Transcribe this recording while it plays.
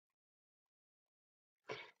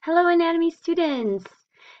Hello, anatomy students.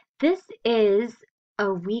 This is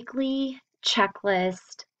a weekly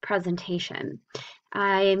checklist presentation.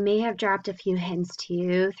 I may have dropped a few hints to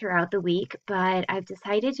you throughout the week, but I've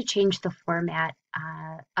decided to change the format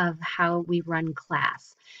of how we run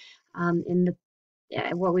class.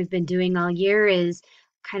 What we've been doing all year is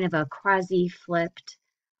kind of a quasi-flipped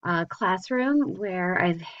classroom where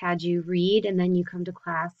I've had you read and then you come to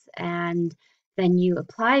class and then you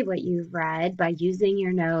apply what you've read by using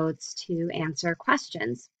your notes to answer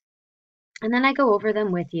questions. And then I go over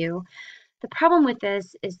them with you. The problem with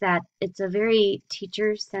this is that it's a very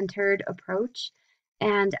teacher-centered approach,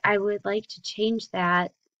 and I would like to change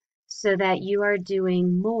that so that you are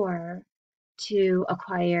doing more to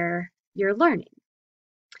acquire your learning.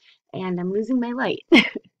 And I'm losing my light.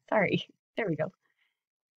 Sorry. There we go.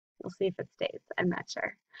 We'll see if it stays. I'm not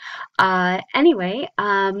sure. Anyway,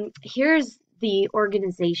 here's the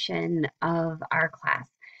organization of our class.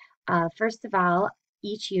 First of all,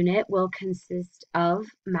 each unit will consist of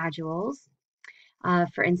modules.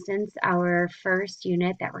 For instance, our first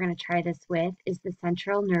unit that we're going to try this with is the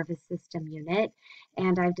central nervous system unit,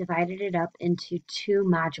 and I've divided it up into two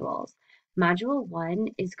modules. Module 1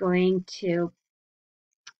 is going to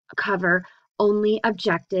cover only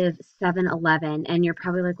objective 711, and you're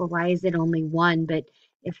probably like, well, why is it only one? But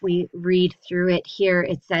if we read through it here,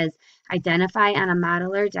 it says identify on a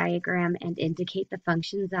model or diagram and indicate the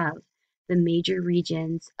functions of the major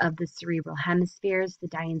regions of the cerebral hemispheres, the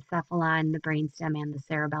diencephalon, the brainstem, and the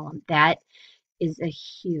cerebellum. That is a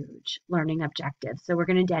huge learning objective. So we're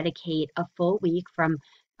going to dedicate a full week from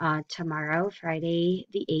tomorrow, Friday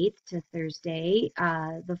the 8th, to Thursday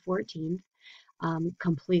the 14th,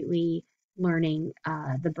 completely learning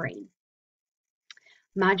the brain.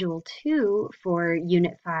 Module 2 for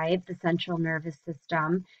Unit 5, the central nervous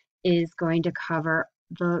system, is going to cover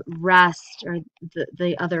the rest, or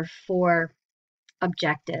the other 4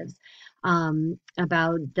 objectives,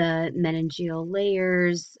 about the meningeal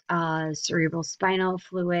layers, cerebral spinal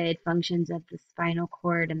fluid, functions of the spinal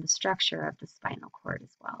cord, and the structure of the spinal cord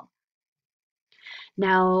as well.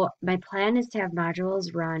 Now, my plan is to have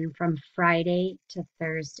modules run from Friday to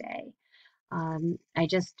Thursday. I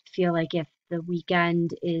just feel like if the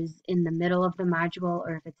weekend is in the middle of the module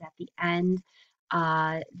or if it's at the end,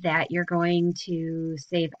 that you're going to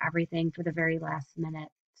save everything for the very last minute.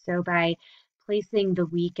 So by placing the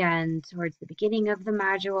weekend towards the beginning of the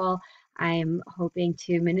module, I'm hoping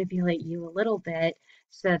to manipulate you a little bit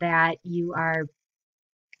so that you are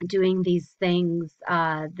doing these things,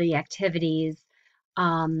 the activities,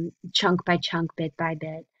 chunk by chunk, bit by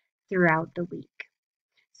bit throughout the week.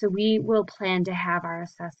 So we will plan to have our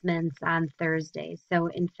assessments on Thursday. So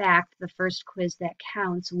in fact, the first quiz that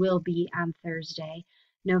counts will be on Thursday,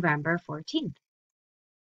 November 14th.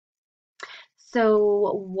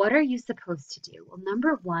 So what are you supposed to do? Well,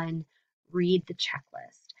 number 1, read the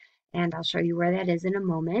checklist. And I'll show you where that is in a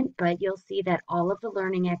moment, but you'll see that all of the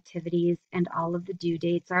learning activities and all of the due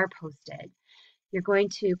dates are posted. You're going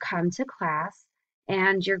to come to class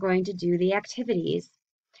and you're going to do the activities.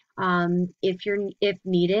 If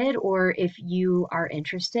needed, or if you are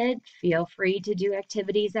interested, feel free to do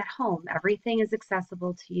activities at home. Everything is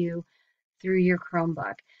accessible to you through your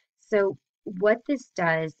Chromebook. So what this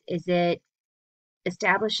does is it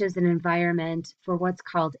establishes an environment for what's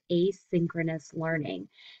called asynchronous learning.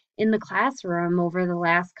 In the classroom over the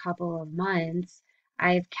last couple of months,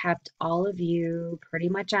 I've kept all of you pretty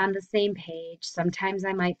much on the same page. Sometimes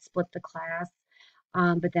I might split the class,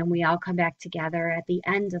 but then we all come back together at the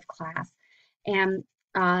end of class. And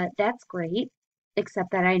that's great,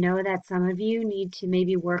 except that I know that some of you need to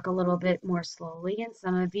maybe work a little bit more slowly, and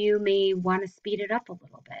some of you may want to speed it up a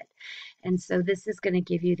little bit. And so this is going to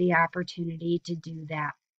give you the opportunity to do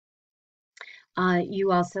that.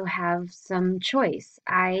 You also have some choice.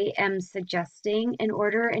 I am suggesting an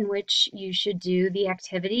order in which you should do the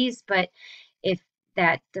activities, but if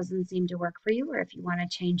that doesn't seem to work for you, or if you want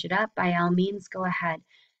to change it up, by all means, go ahead.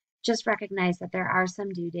 Just recognize that there are some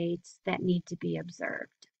due dates that need to be observed.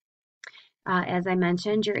 As I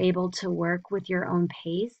mentioned, you're able to work with your own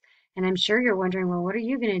pace, and I'm sure you're wondering, well, what are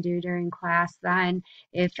you going to do during class then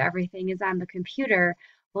if everything is on the computer?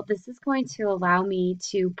 Well, this is going to allow me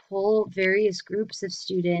to pull various groups of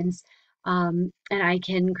students, and I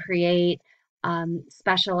can create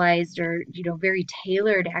specialized, or very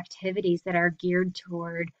tailored activities that are geared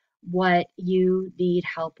toward what you need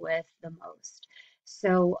help with the most.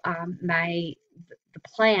 So the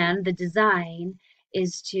plan, the design,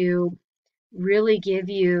 is to really give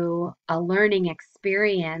you a learning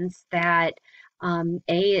experience that A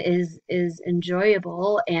is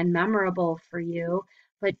enjoyable and memorable for you,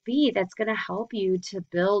 but B, that's going to help you to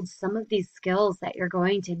build some of these skills that you're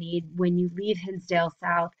going to need when you leave Hinsdale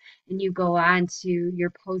South and you go on to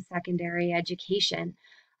your post-secondary education.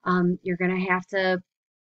 You're going to have to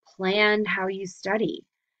plan how you study.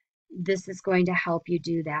 This is going to help you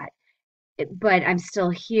do that. But I'm still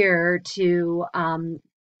here to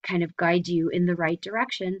kind of guide you in the right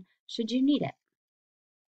direction should you need it.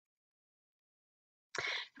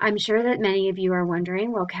 I'm sure that many of you are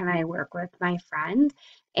wondering, well, can I work with my friend?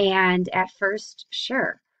 And at first,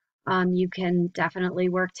 sure, you can definitely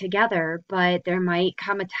work together, but there might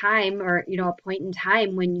come a time or, a point in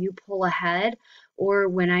time when you pull ahead or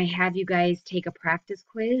when I have you guys take a practice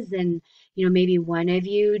quiz and, maybe one of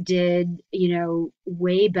you did,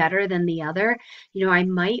 way better than the other. I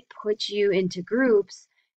might put you into groups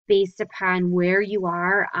based upon where you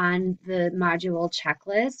are on the module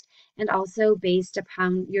checklist and also based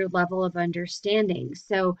upon your level of understanding.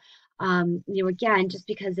 So, again, just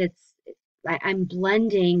because I'm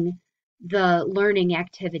blending the learning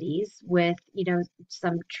activities with,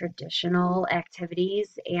 some traditional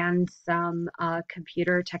activities and some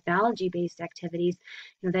computer technology based activities,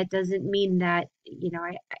 that doesn't mean that,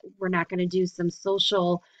 we're not going to do some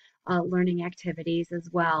social learning activities as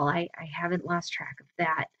well. I haven't lost track of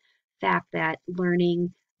that fact that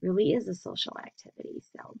learning really is a social activity.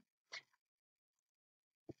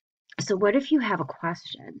 So what if you have a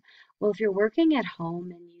question? Well, if you're working at home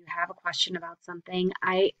and you have a question about something,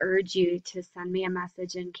 I urge you to send me a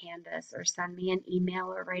message in Canvas or send me an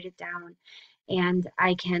email or write it down. And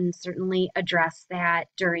I can certainly address that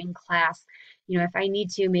during class. If I need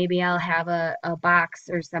to, maybe I'll have a box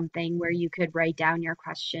or something where you could write down your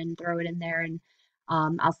question, throw it in there, and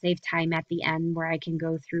I'll save time at the end where I can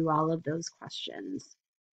go through all of those questions.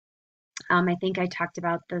 I think I talked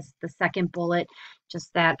about this, the second bullet,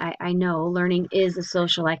 just that I know learning is a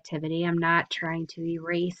social activity. I'm not trying to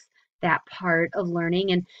erase that part of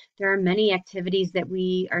learning. And there are many activities that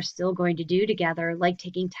we are still going to do together, like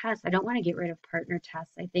taking tests. I don't want to get rid of partner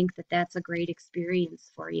tests. I think that that's a great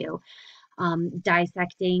experience for you.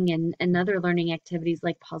 Dissecting and other learning activities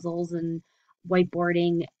like puzzles and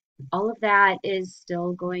whiteboarding, all of that is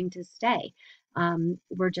still going to stay.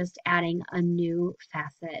 We're just adding a new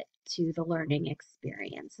facet to the learning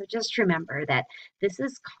experience. So just remember that this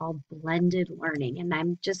is called blended learning, and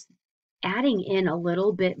I'm just adding in a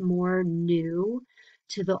little bit more new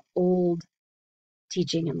to the old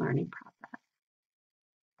teaching and learning process.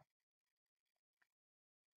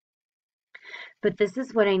 But this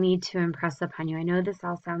is what I need to impress upon you. I know this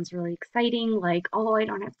all sounds really exciting, like, oh, I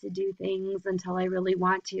don't have to do things until I really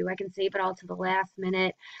want to. I can save it all to the last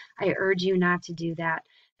minute. I urge you not to do that.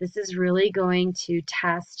 This is really going to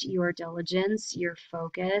test your diligence, your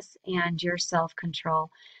focus, and your self-control.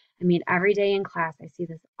 I mean, every day in class, I see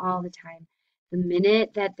this all the time. The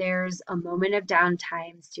minute that there's a moment of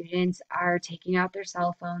downtime, students are taking out their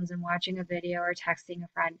cell phones and watching a video or texting a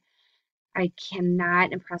friend. I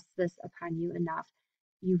cannot impress this upon you enough.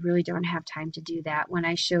 You really don't have time to do that. When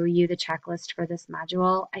I show you the checklist for this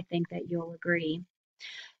module, I think that you'll agree.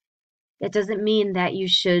 That doesn't mean that you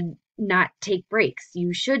should not take breaks.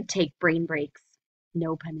 You should take brain breaks,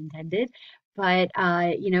 no pun intended, but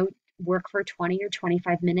work for 20 or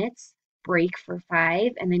 25 minutes, break for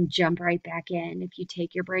 5, and then jump right back in. If you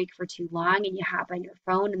take your break for too long and you hop on your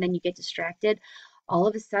phone and then you get distracted, all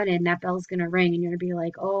of a sudden that bell's going to ring and you're going to be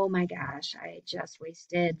like, oh my gosh, I just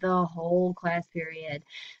wasted the whole class period.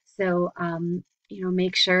 So,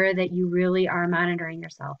 make sure that you really are monitoring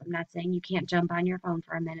yourself. I'm not saying you can't jump on your phone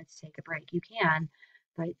for a minute to take a break. You can,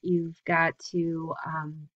 but you've got to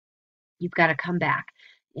come back.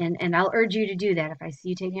 And I'll urge you to do that. If I see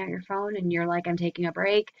you taking out your phone and you're like, I'm taking a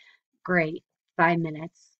break, great, 5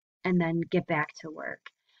 minutes, and then get back to work.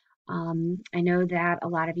 I know that a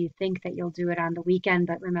lot of you think that you'll do it on the weekend,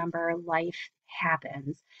 but remember, life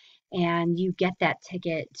happens. And you get that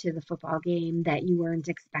ticket to the football game that you weren't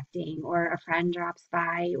expecting, or a friend drops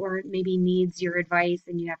by, or maybe needs your advice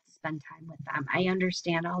and you have to spend time with them. I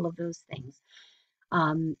understand all of those things.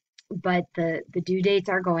 But the due dates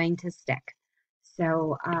are going to stick.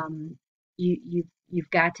 So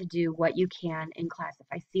you've got to do what you can in class. If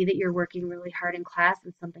I see that you're working really hard in class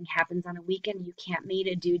and something happens on a weekend, you can't meet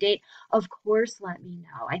a due date, of course let me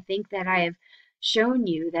know. I think that I have shown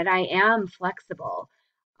you that I am flexible.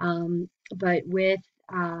 But with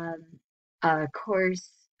a course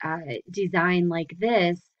design like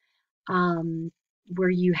this, where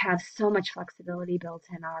you have so much flexibility built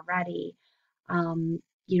in already,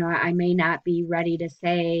 I may not be ready to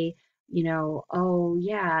say, oh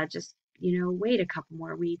yeah, just, wait a couple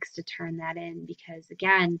more weeks to turn that in because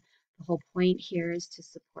again, the whole point here is to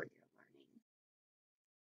support your learning.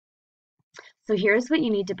 So here's what you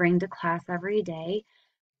need to bring to class every day: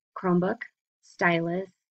 Chromebook, stylus,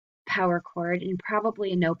 power cord, and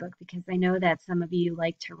probably a notebook, because I know that some of you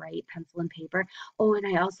like to write pencil and paper. Oh, and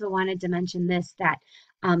I also wanted to mention this, that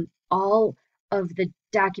all of the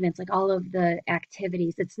documents, like all of the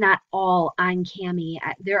activities, it's not all on Kami.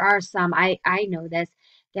 There are some, I know this,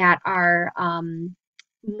 that are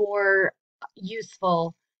more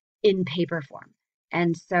useful in paper form.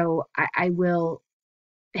 And so I will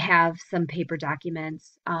have some paper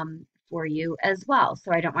documents for you as well.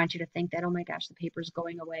 So I don't want you to think that, oh my gosh, the paper's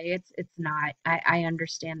going away. It's not. I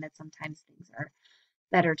understand that sometimes things are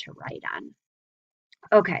better to write on.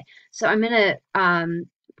 Okay, so I'm gonna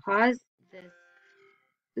pause this.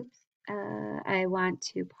 Oops. I want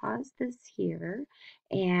to pause this here,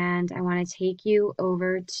 and I want to take you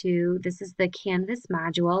over to, this is the Canvas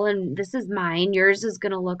module, and this is mine. Yours is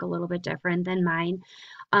going to look a little bit different than mine.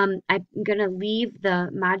 I'm going to leave the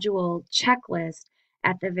module checklist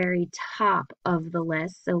at the very top of the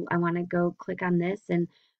list. So I want to go click on this and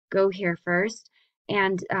go here first.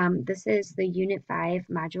 And this is the Unit 5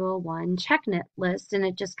 Module 1 checklist, and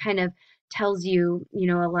it just kind of tells you, you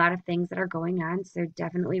know, a lot of things that are going on. So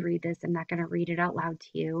definitely read this. I'm not going to read it out loud to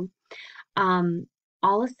you.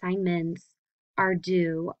 All assignments are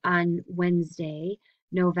due on Wednesday,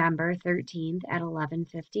 November 13th at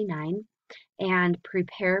 11:59, and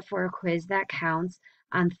prepare for a quiz that counts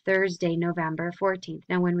on Thursday, November 14th.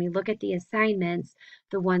 Now, when we look at the assignments,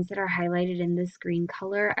 the ones that are highlighted in this green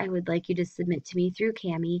color, I would like you to submit to me through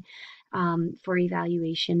Kami for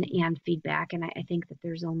evaluation and feedback. And I think that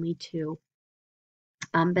there's only 2.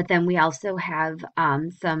 But then we also have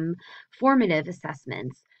some formative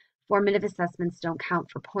assessments. Formative assessments don't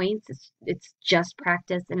count for points. It's just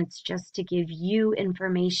practice, and it's just to give you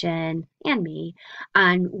information, and me,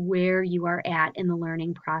 on where you are at in the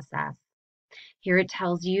learning process. Here it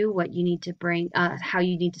tells you what you need to bring, how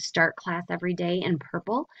you need to start class every day in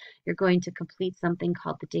purple. You're going to complete something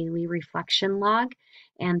called the daily reflection log,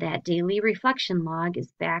 and that daily reflection log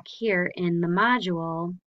is back here in the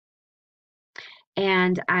module.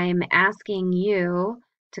 And I'm asking you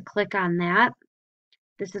to click on that.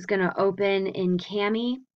 This is going to open in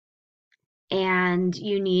Kami, and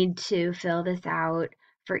you need to fill this out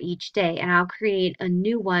for each day. And I'll create a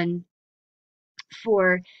new one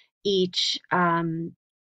for each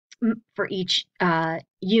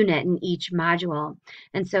unit in each module.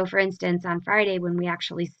 And so, for instance, on Friday, when we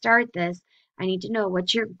actually start this, I need to know,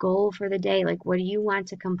 what's your goal for the day? Like, what do you want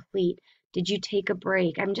to complete? Did you take a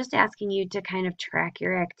break? I'm just asking you to kind of track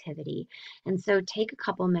your activity. And so take a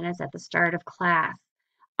couple minutes at the start of class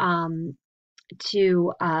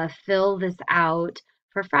to fill this out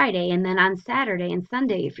for Friday. And then on Saturday and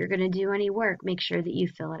Sunday, if you're going to do any work, make sure that you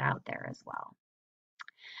fill it out there as well.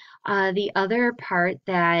 The other part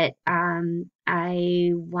that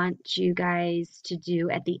I want you guys to do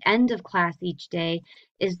at the end of class each day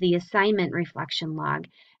is the assignment reflection log.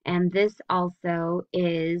 And this also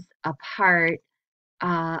is a part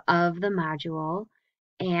of the module.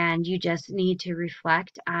 And you just need to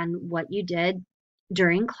reflect on what you did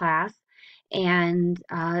during class and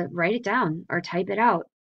write it down or type it out.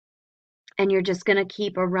 And you're just going to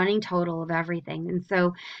keep a running total of everything. And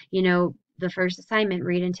so, you know, the first assignment,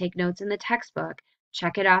 read and take notes in the textbook.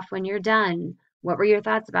 Check it off when you're done. What were your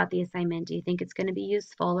thoughts about the assignment? Do you think it's going to be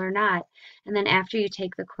useful or not? And then after you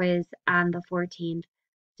take the quiz on the 14th,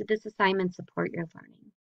 did this assignment support your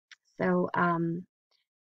learning? So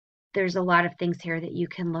there's a lot of things here that you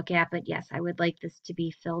can look at, but yes, I would like this to be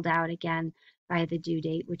filled out again by the due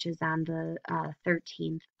date, which is on the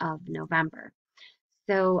 13th of November.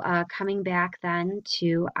 So coming back then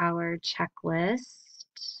to our checklist.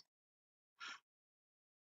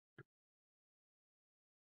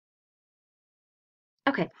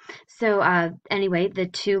 Okay, so anyway, the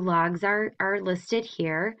 2 logs are listed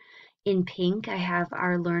here. In pink, I have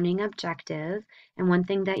our learning objective. And one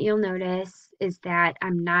thing that you'll notice is that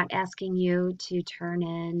I'm not asking you to turn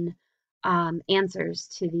in answers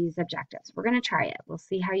to these objectives. We're going to try it. We'll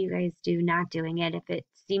see how you guys do not doing it. If it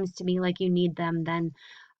seems to me like you need them, then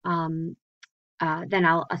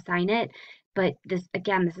I'll assign it. But this,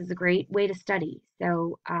 again, this is a great way to study.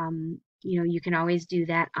 So, you know, you can always do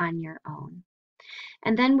that on your own.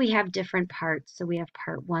 And then we have different parts. So we have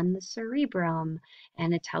part 1, the cerebrum,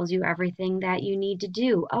 and it tells you everything that you need to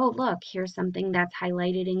do. Oh, look, here's something that's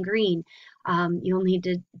highlighted in green. You'll need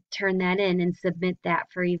to turn that in and submit that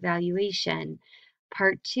for evaluation.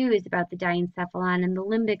 Part 2 is about the diencephalon and the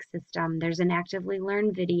limbic system. There's an actively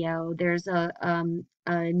learned video. There's a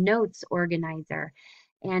notes organizer.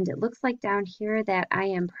 And it looks like down here that I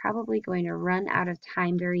am probably going to run out of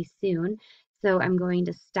time very soon. So I'm going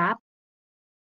to stop